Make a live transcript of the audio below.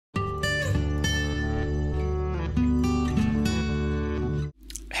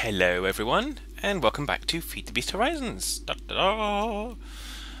Hello everyone, and welcome back to Feed the Beast Horizons. Da, da,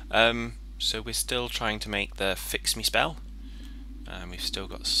 da. So we're still trying to make the FTB spell. We've still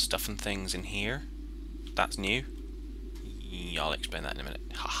got stuff and things in here. That's new. I'll explain that in a minute.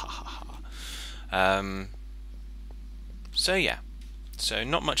 Ha ha ha ha. So yeah, so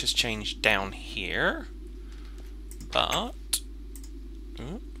not much has changed down here, but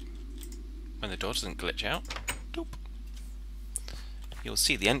when the door doesn't glitch out, doop, you'll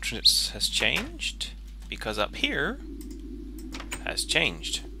see the entrance has changed because up here has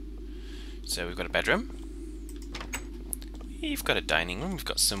changed. So we've got a bedroom, we've got a dining room, we've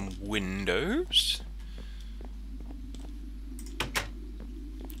got some windows,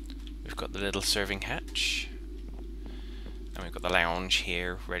 we've got the little serving hatch, and we've got the lounge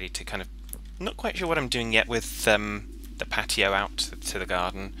here ready to kind of, not quite sure what I'm doing yet with the patio out to the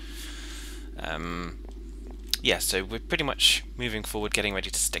garden. Yeah, so we're pretty much moving forward, getting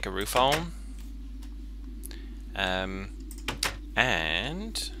ready to stick a roof on.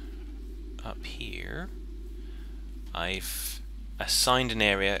 And up here, I've assigned an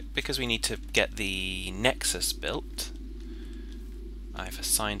area, because we need to get the nexus built. I've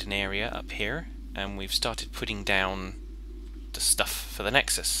assigned an area up here, and we've started putting down the stuff for the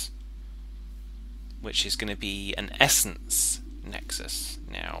nexus, which is going to be an essence nexus.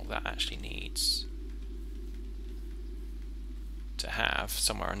 Now, that actually needs to have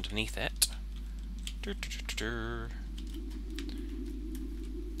somewhere underneath it. There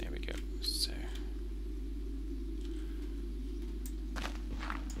we go. So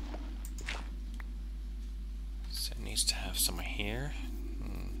it needs to have somewhere here.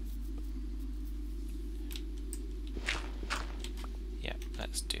 Yeah,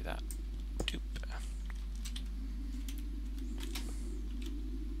 let's do that. Doop.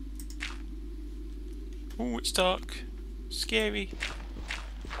 Oh, it's dark. Scary.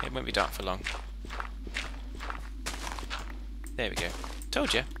 It won't be dark for long. There we go.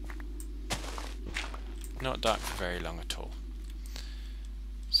 Told you. Not dark for very long at all.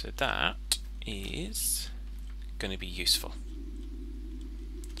 So that is going to be useful.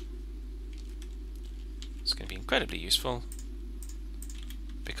 It's going to be incredibly useful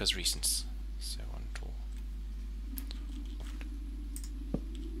because reasons. So on tool.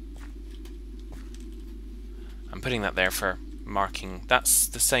 I'm putting that there for marking. That's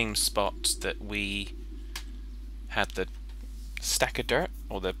the same spot that we had the stack of dirt,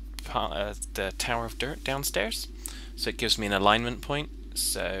 or the tower of dirt downstairs. So it gives me an alignment point.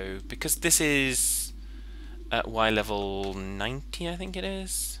 So because this is at Y level 90, I think it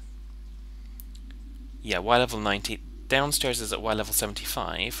is. Yeah, Y level 90. Downstairs is at Y level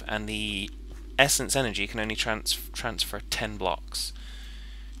 75, and the essence energy can only transfer 10 blocks.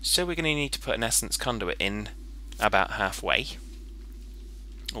 So we're going to need to put an essence conduit in about halfway,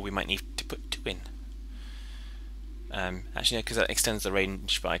 or we might need to put 2 in. Actually, no, because that extends the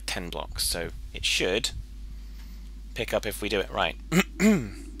range by 10 blocks, so it should pick up if we do it right.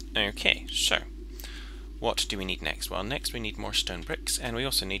 Okay, so what do we need next? Well, next we need more stone bricks, and we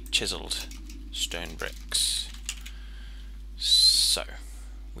also need chiseled stone bricks. So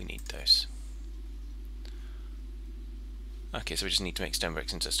we need those. Okay, so we just need to make stone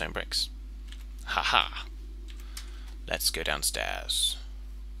bricks into stone bricks. Haha! Let's go downstairs.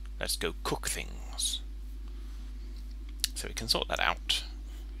 Let's go cook things. So we can sort that out.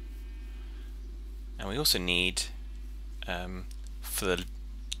 And we also need, for the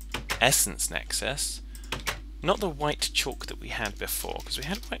essence nexus, not the white chalk that we had before, because we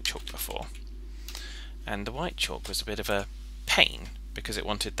had white chalk before. And the white chalk was a bit of a pain, because it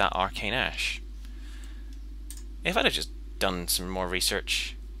wanted that arcane ash. If I'd have just done some more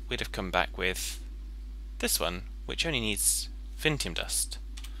research, we'd have come back with this one, which only needs Vintium dust,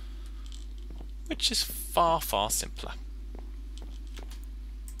 which is far, far simpler.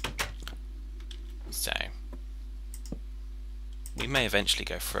 So we may eventually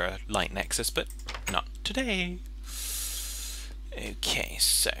go for a light nexus, but not today. Okay,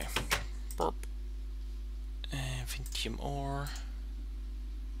 so Vintium ore.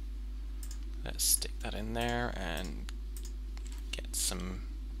 Let's stick that in there and get some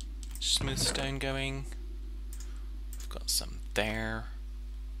smooth stone going. We've got some there,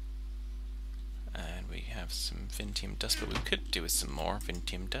 and we have some Vintium dust, but we could do with some more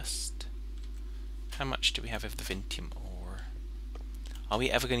Vintium dust. How much do we have of the Vintium ore? Are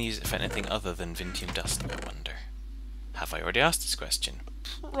we ever going to use it for anything other than Vintium dust, I wonder? Have I already asked this question?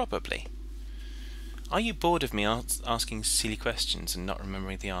 Probably. Are you bored of me asking silly questions and not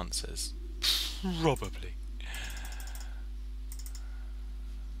remembering the answers? Probably.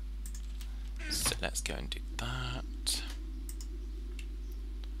 So let's go and do that.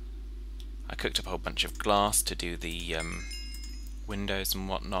 I cooked up a whole bunch of glass to do the windows and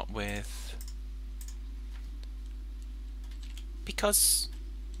whatnot with. Because,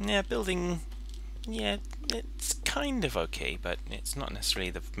 yeah, building, yeah, it's kind of okay, but it's not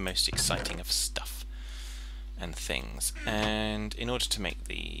necessarily the most exciting of stuff and things. And in order to make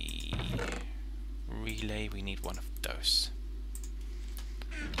the relay, we need one of those.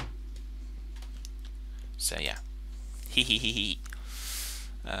 So yeah,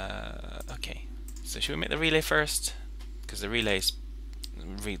 okay, so should we make the relay first? Because the relays,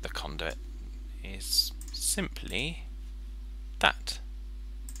 the conduit is simply that.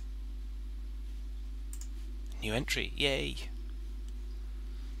 New entry, yay!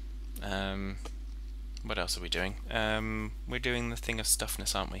 What else are we doing? We're doing the thing of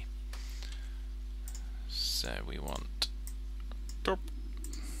stuffness, aren't we? So we want...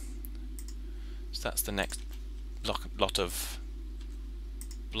 So that's the next lot of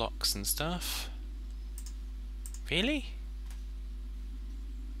blocks and stuff. Really?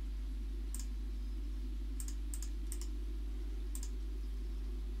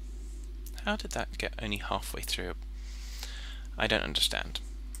 How did that get only halfway through? I don't understand.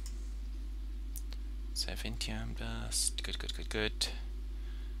 So Vintium dust, good.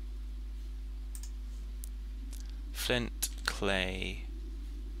 Flint, clay,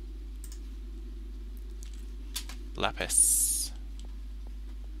 lapis.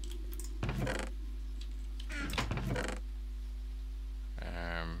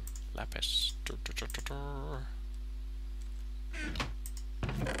 Lapis.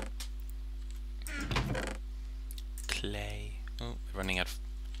 Clay. Oh, we're running out of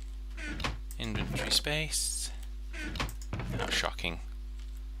inventory space. How shocking.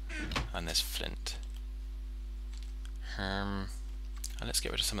 And there's flint. And let's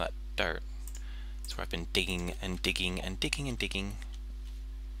get rid of some of that dirt. That's where I've been digging and digging and digging and digging.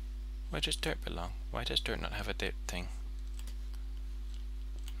 Where does dirt belong? Why does dirt not have a dirt thing?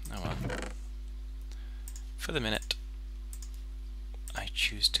 Oh well. For the minute, I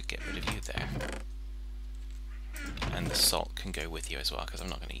choose to get rid of you there. And the salt can go with you as well, because I'm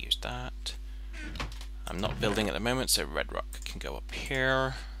not going to use that. I'm not building at the moment, so red rock can go up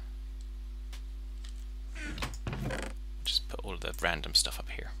here. Just put all of the random stuff up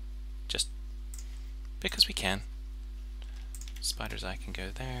here. Just because we can. Spider's eye can go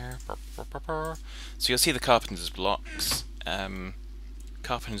there. So you'll see the carpenter's blocks.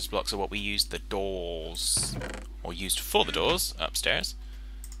 Carpenter's blocks are what we used the doors, or used for the doors upstairs.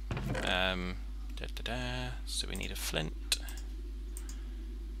 So we need a flint.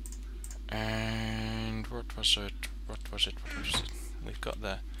 And what was it? We've got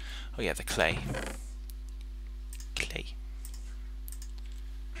the, oh yeah, the clay.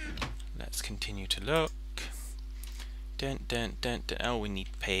 Let's continue to look. Oh, we need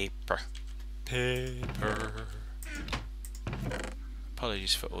paper.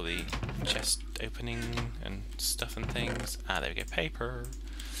 Apologies for all the chest opening and stuff and things. Ah, there we go, paper.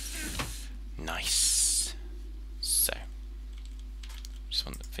 Nice. So, just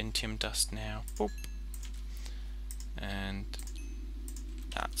want the Vintium dust now. Boop. And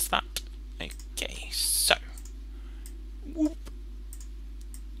that's that. Okay, so. Whoop.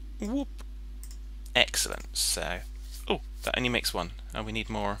 Excellent. So, oh, that only makes one. Oh, we need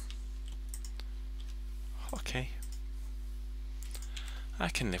more. Okay. I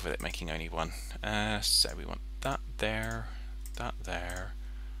can live with it making only one. So we want that there, that there,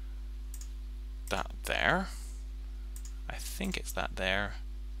 that there. I think it's that there,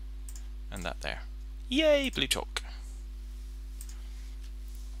 and that there. Yay, blue chalk.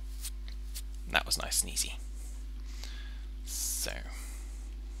 That was nice and easy. So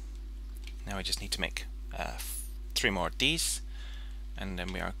now we just need to make 3 more of these, and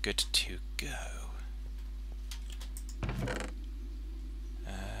then we are good to go.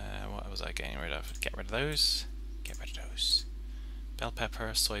 What was I getting rid of? Get rid of those. Get rid of those. Bell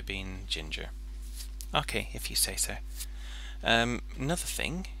pepper, soybean, ginger. Okay, if you say so. Another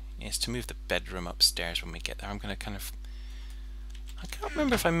thing is to move the bedroom upstairs when we get there. I'm going to kind of... I can't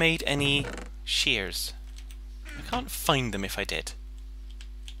remember if I made any shears. I can't find them if I did.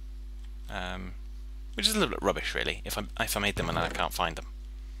 Which is a little bit rubbish, really, if I made them and I can't find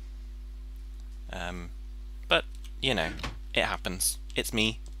them. But, you know, it happens. It's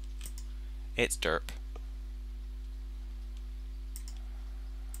me. It's derp.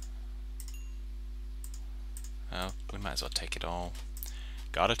 Oh, we might as well take it all.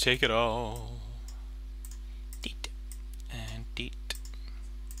 Gotta take it all. Deet and deet.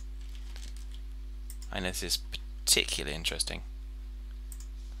 I know this is particularly interesting.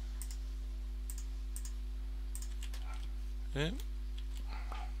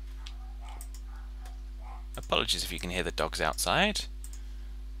 Apologies if you can hear the dogs outside.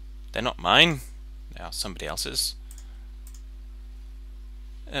 They're not mine. They are somebody else's.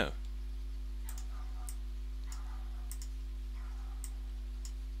 Oh.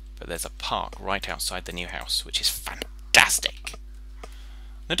 But there's a park right outside the new house, which is fantastic.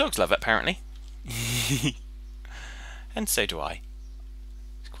 The dogs love it, apparently. And so do I.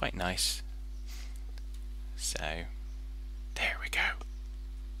 It's quite nice. So, there we go.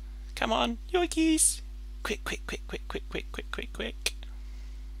 Come on, yoikies! Quick, quick, quick, quick, quick, quick, quick, quick, quick.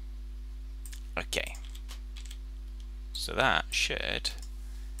 Okay. So that should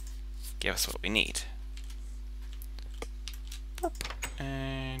give us what we need. Boop.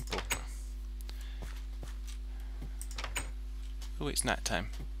 And boop. Oh, it's night time.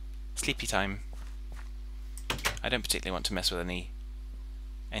 Sleepy time. I don't particularly want to mess with any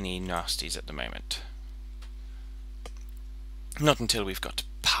nasties at the moment. Not until we've got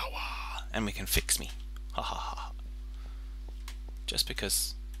power and we can fix me. Ha ha ha. Just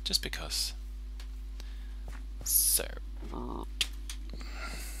because. Just because. So.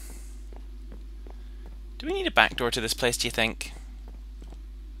 Do we need a back door to this place, do you think?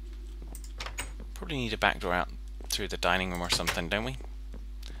 Probably need a back door out through the dining room or something, don't we?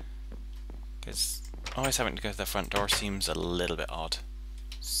 Because always having to go to the front door seems a little bit odd.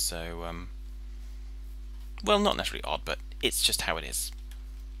 So, well, not necessarily odd, but it's just how it is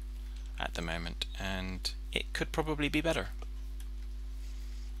at the moment, and it could probably be better,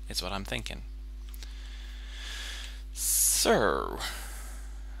 is what I'm thinking. So,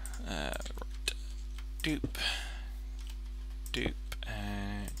 right. Doop, doop,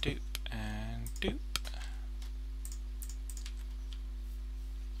 and doop, and doop.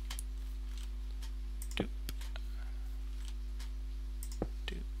 Doop,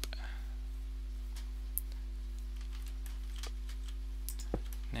 doop.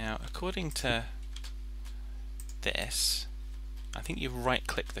 Now, according to this, I think you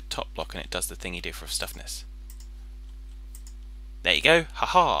right-click the top block and it does the thing you do for stuffness. There you go,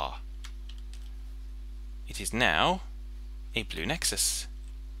 haha! It is now a blue nexus,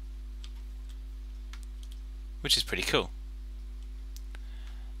 which is pretty cool.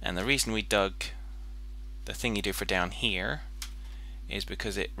 And the reason we dug the thing you do for down here is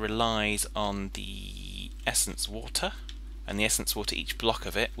because it relies on the essence water, and the essence water, each block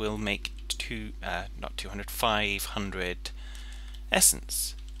of it will make 500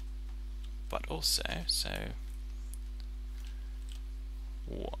 essence. But also, so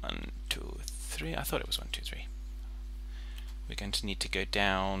 1, 2, 3. I thought it was 1, 2, 3. We're going to need to go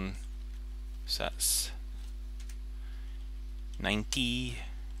down. So that's 90.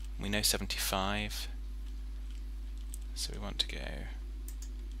 We know 75. So we want to go.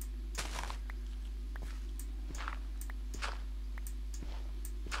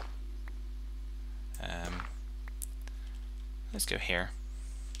 Let's go here.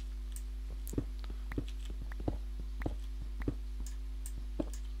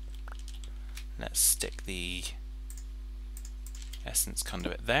 Let's stick the essence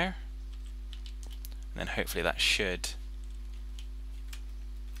conduit there, and then hopefully that should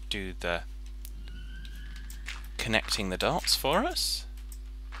do the connecting the dots for us.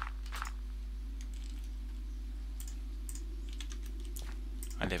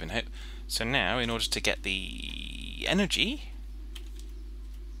 I live in hope. So now, in order to get the energy,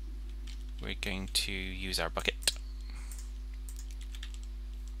 we're going to use our bucket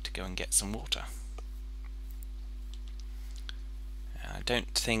to go and get some water. I don't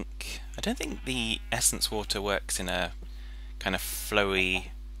think the essence water works in a kind of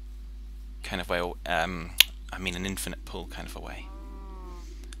flowy kind of way, or I mean an infinite pool kind of a way.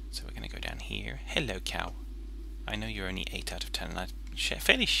 So we're going to go down here. Hello, cow. I know you're only 8 out of 10, and I'm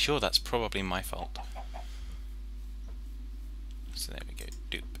fairly sure that's probably my fault. So there we go.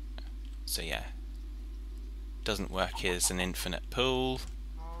 Doop. So yeah, doesn't work as an infinite pool.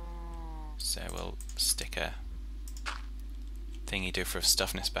 So we'll stick a thing you do for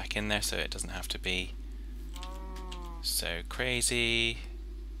stuffness back in there, so it doesn't have to be so crazy.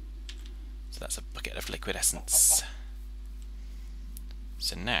 So that's a bucket of liquid essence.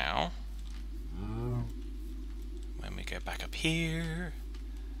 So now, when we go back up here,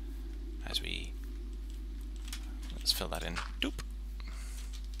 let's fill that in. Doop.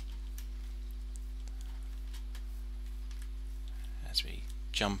 As we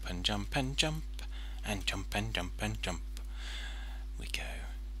jump and jump and jump and jump and jump and jump, we go.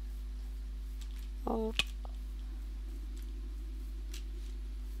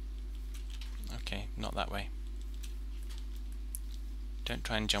 Okay, not that way. Don't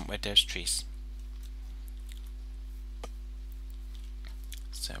try and jump where there's trees.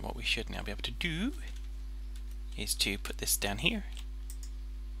 So what we should now be able to do is to put this down here,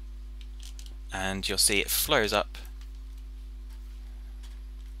 and you'll see it flows up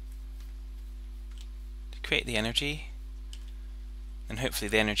to create the energy, and hopefully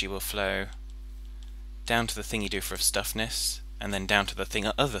the energy will flow down to the thing you do for stuffness, and then down to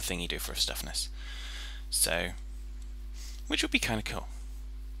the other thing you do for stuffness. So, which would be kind of cool.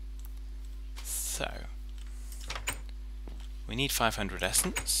 So, we need 500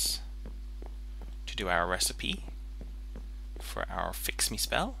 essence to do our recipe for our FTB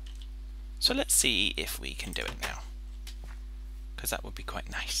spell. So let's see if we can do it now, because that would be quite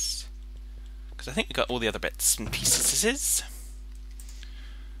nice. Because I think we got all the other bits and pieces,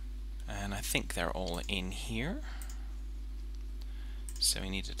 and I think they're all in here. So we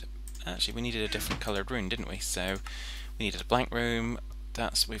needed, actually we needed a different coloured rune, didn't we? So we needed a blank rune.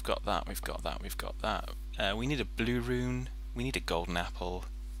 We've got that. We've got that. We've got that. We need a blue rune. We need a golden apple,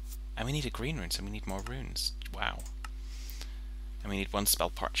 and we need a green rune. So we need more runes. Wow. And we need one spell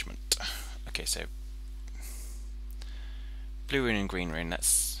parchment. Okay, so blue rune and green rune.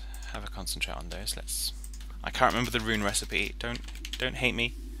 Let's have a concentrate on those. I can't remember the rune recipe. Don't hate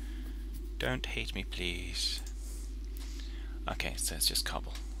me. Don't hate me, please. Okay, so it's just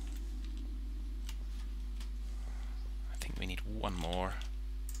cobble. I think we need one more.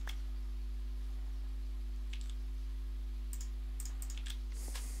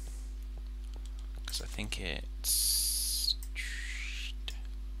 Because I think it's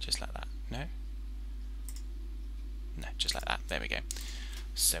just like that. No? No, just like that. There we go.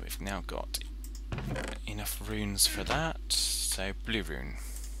 So we've now got enough runes for that. So blue rune.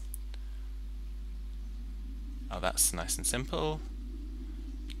 Oh, that's nice and simple.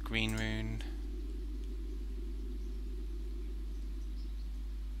 Green rune.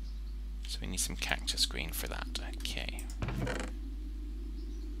 So we need some cactus green for that. Okay.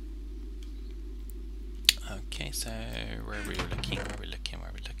 Okay, so where are we looking? Where are we looking? Where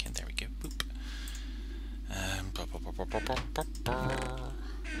are we looking? There we go. Boop.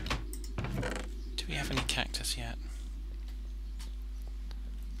 Do we have any cactus yet?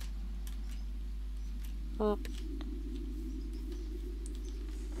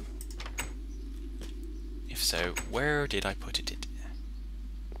 If so, where did I put it?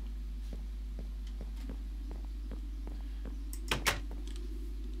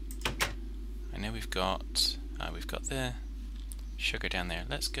 I know we've got the sugar down there.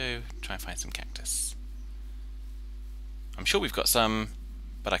 Let's go try and find some cactus. I'm sure we've got some,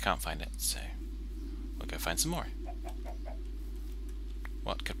 but I can't find it, so we'll go find some more.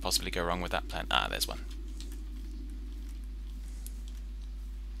 What could possibly go wrong with that plant? Ah, there's one.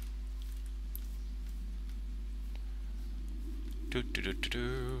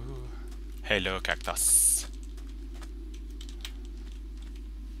 Hello, cactus.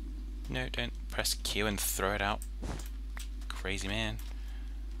 No, don't press Q and throw it out. Crazy man.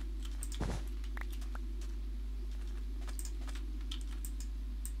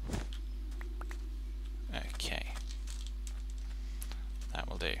 Okay. That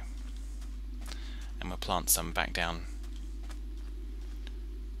will do. And we'll plant some back down.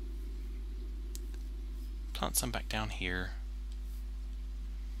 Plant some back down here.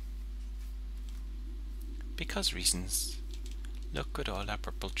 Because reasons. Look at all our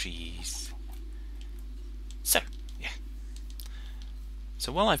purple trees. So, yeah.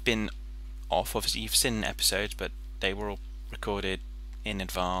 So while I've been off, obviously you've seen episodes, but they were all recorded in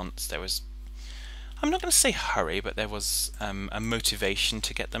advance. There was, I'm not going to say hurry, but there was a motivation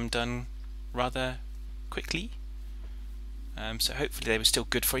to get them done rather quickly. So hopefully they were still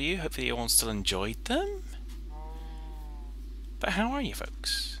good for you. Hopefully you all still enjoyed them. But how are you,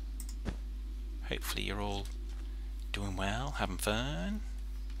 folks? Hopefully you're all doing well, having fun,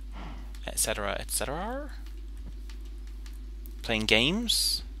 etc., etc. Playing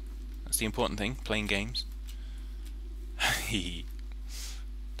games. That's the important thing, playing games.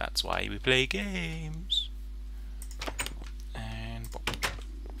 That's why we play games. And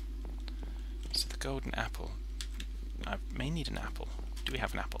so the golden apple. I may need an apple. Do we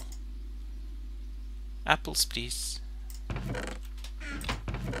have an apple? Apples, please.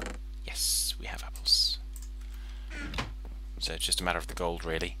 Yes, we have apples. So it's just a matter of the gold,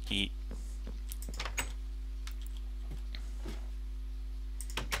 really.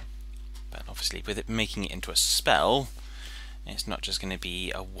 But obviously, with it making it into a spell, it's not just going to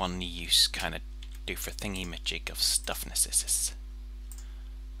be a one-use kind of do-for-thingy-majig of stuffnesses.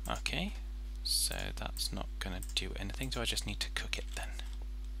 Okay, so that's not going to do anything, so I just need to cook it then.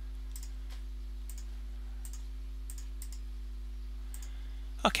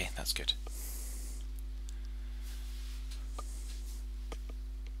 Okay, that's good.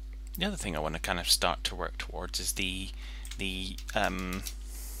 The other thing I want to kind of start to work towards is the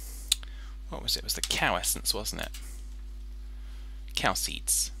what was it? It was the cow essence, wasn't it? Cow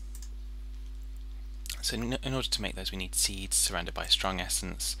seeds. So in order to make those, we need seeds surrounded by strong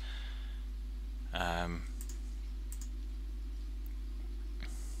essence.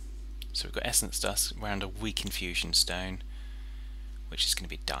 So we've got essence dust around a weak infusion stone, which is going to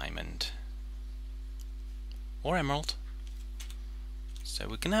be diamond or emerald. So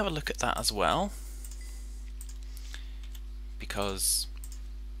we're going to have a look at that as well, because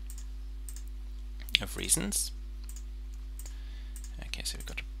of reasons. Okay, so we've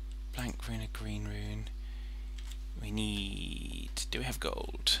got a blank rune, a green rune. We need... do we have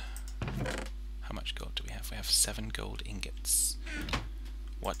gold? How much gold do we have? We have 7 gold ingots.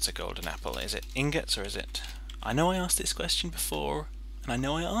 What's a golden apple? Is it ingots or is it... I know I asked this question before, and I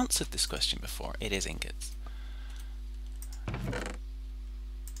know I answered this question before. It is ingots.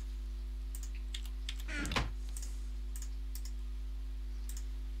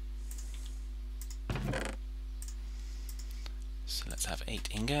 So let's have 8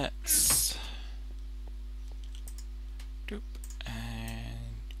 ingots. Doop.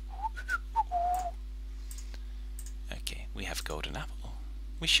 And okay, we have golden apple.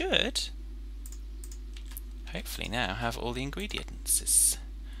 We should hopefully now have all the ingredients,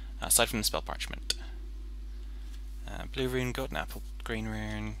 aside from the spell parchment. Blue rune, golden apple, green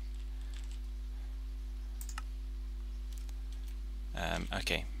rune.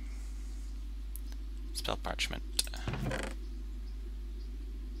 Okay. Spell parchment.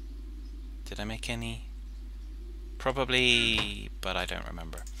 Did I make any? Probably, but I don't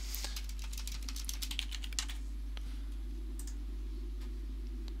remember.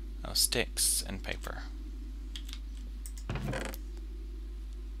 Oh, sticks and paper.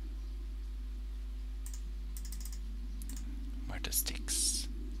 Where does sticks?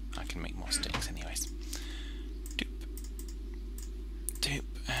 I can make more sticks anyways. Doop. Doop.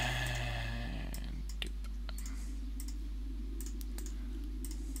 And doop.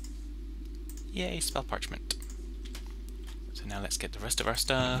 Yay, spell parchment. So now let's get the rest of our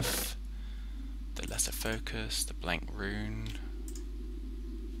stuff. The lesser focus, the blank rune.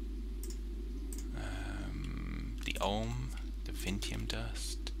 The Olm, the Vintium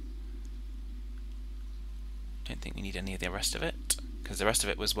dust. Don't think we need any of the rest of it, because the rest of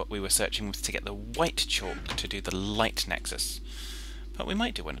it was what we were searching with to get the white chalk to do the light nexus. But we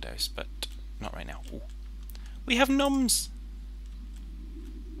might do one of those, but not right now. Ooh. We have noms!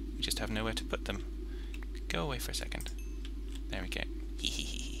 We just have nowhere to put them. Go away for a second. There we go.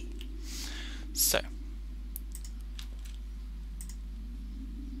 So.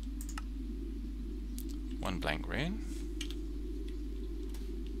 One blank rune.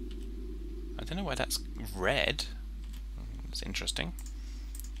 I don't know why that's red. It's interesting.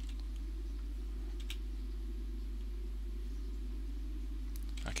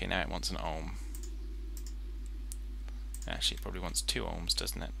 Okay, now it wants an Olm. Actually, it probably wants 2 Olms,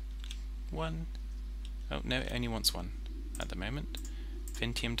 doesn't it? 1. Oh, no, it only wants 1 at the moment.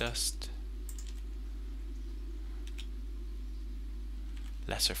 Vintium dust.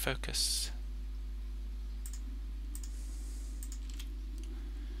 Lesser focus.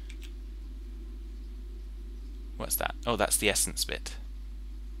 What's that? Oh, that's the essence bit.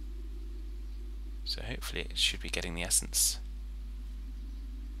 So hopefully it should be getting the essence.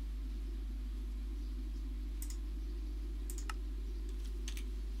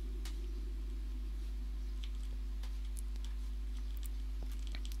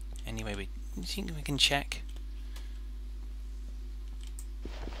 Anyway, we think we can check.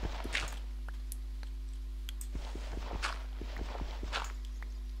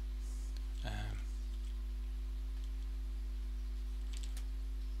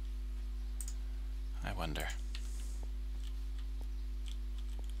 I wonder.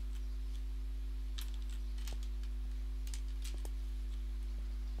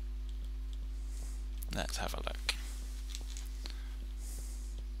 Let's have a look.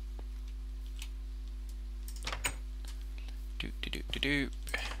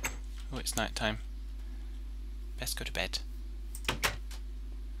 Oh, it's night time. Best go to bed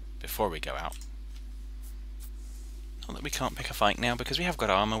before we go out. Not that we can't pick a fight now, because we have got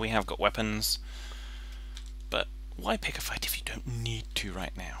armor, we have got weapons. But why pick a fight if you don't need to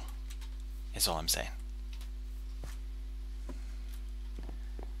right now? Is all I'm saying.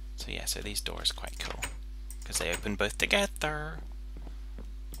 So yeah, so these doors are quite cool, because they open both together.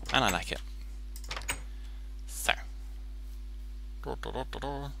 And I like it. So.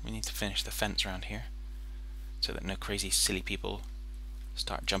 We need to finish the fence around here, so that no crazy silly people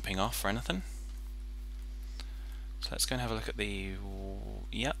start jumping off or anything. So let's go and have a look at the...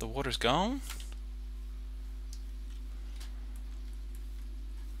 yeah, the water's gone.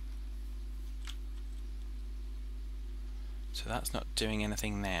 So that's not doing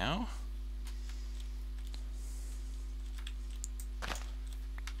anything now.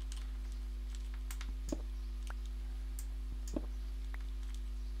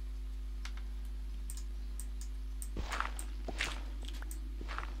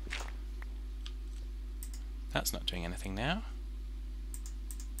 That's not doing anything now.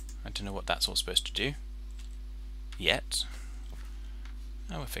 I don't know what that's all supposed to do yet.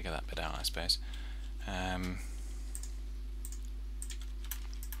 Oh, we'll figure that bit out, I suppose.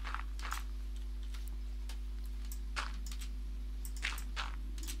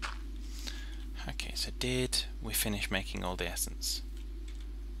 Okay, so did we finish making all the essence?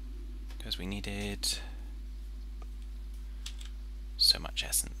 Because we needed so much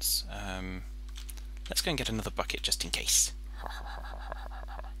essence. Let's go and get another bucket just in case.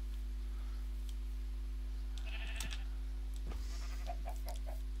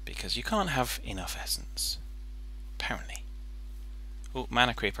 Because you can't have enough essence, apparently. Oh,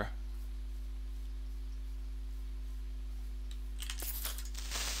 mana creeper.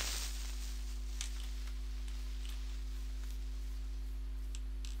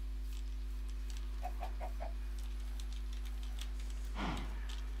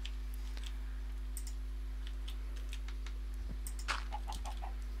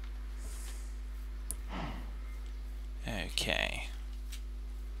 Okay.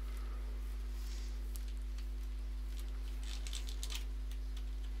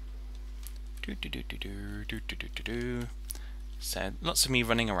 So lots of me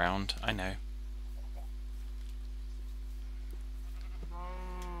running around, I know.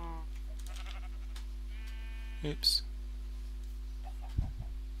 Oops.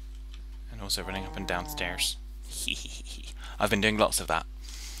 And also running up and downstairs. I've been doing lots of that.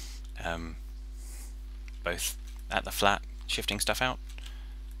 Both at the flat, shifting stuff out,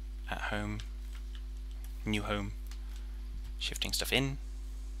 at home, new home, shifting stuff in.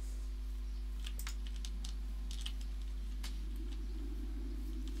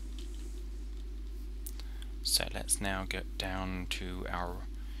 So let's now get down to our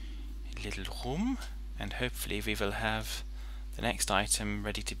little room, and hopefully we will have the next item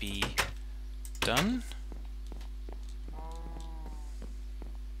ready to be done.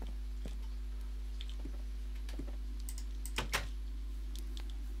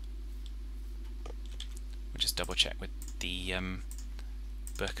 We'll just double check with the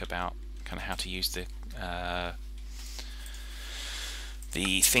book about kind of how to use the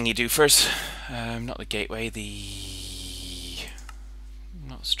thing you do first, not the gateway,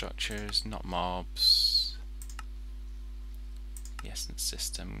 not structures, not mobs, the essence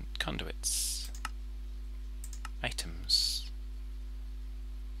system, conduits, items,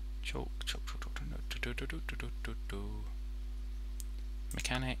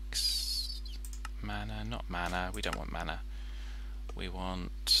 mechanics, mana, not mana, we don't want mana, we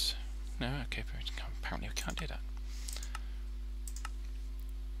want, no, okay, apparently we can't do that.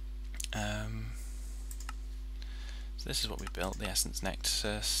 So this is what we built, the Essence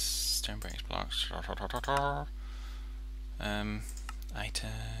Nexus, Stone Breaks blocks,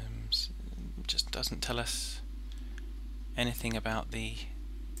 items, just doesn't tell us anything about the,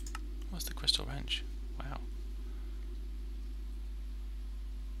 what's the crystal wrench? Wow.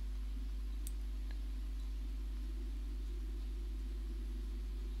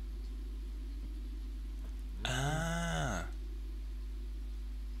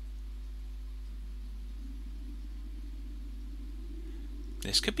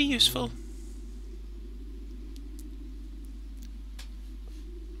 This could be useful.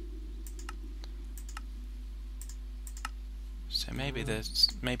 So maybe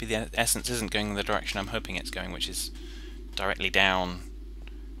the essence isn't going in the direction I'm hoping it's going, which is directly down.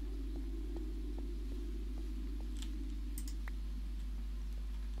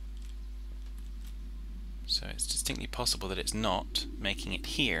 So it's distinctly possible that it's not making it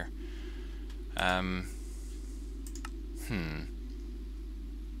here.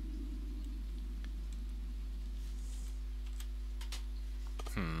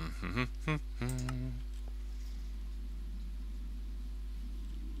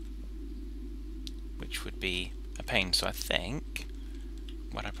 Which would be a pain. So I think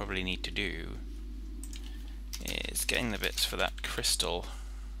what I probably need to do is getting the bits for that crystal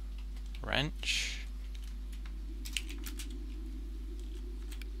wrench.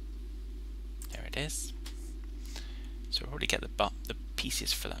 There it is. So we'll probably get the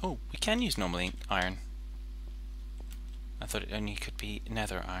pieces for that. Oh, we can use normally iron. I thought it only could be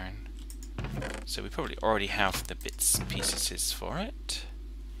nether iron. So we probably already have the bits and pieces for it.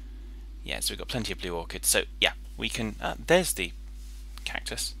 Yeah, so we've got plenty of blue orchid. So yeah, we can... there's the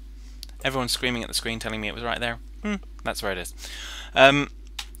cactus. Everyone's screaming at the screen telling me it was right there. That's where it is.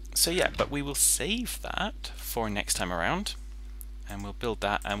 So yeah, but we will save that for next time around. And we'll build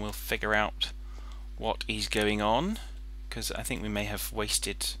that and we'll figure out what is going on. Because I think we may have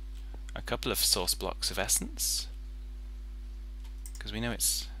wasted a couple of source blocks of essence. Because we know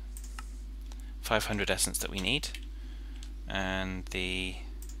it's 500 essence that we need, and the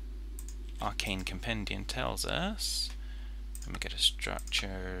Arcane Compendium tells us, when we go to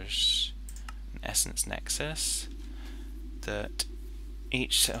structures and essence nexus, that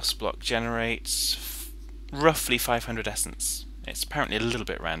each source block generates roughly 500 essence. It's apparently a little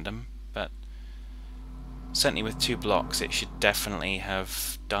bit random, but certainly with 2 blocks it should definitely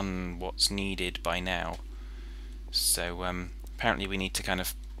have done what's needed by now. So apparently we need to kind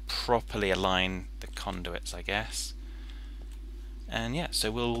of properly align the conduits, I guess. And yeah, so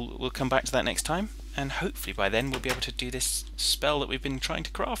we'll come back to that next time, and hopefully by then we'll be able to do this spell that we've been trying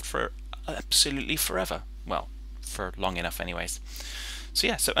to craft for absolutely forever. Well, for long enough anyways. So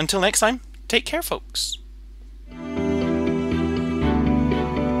yeah, so until next time, take care folks.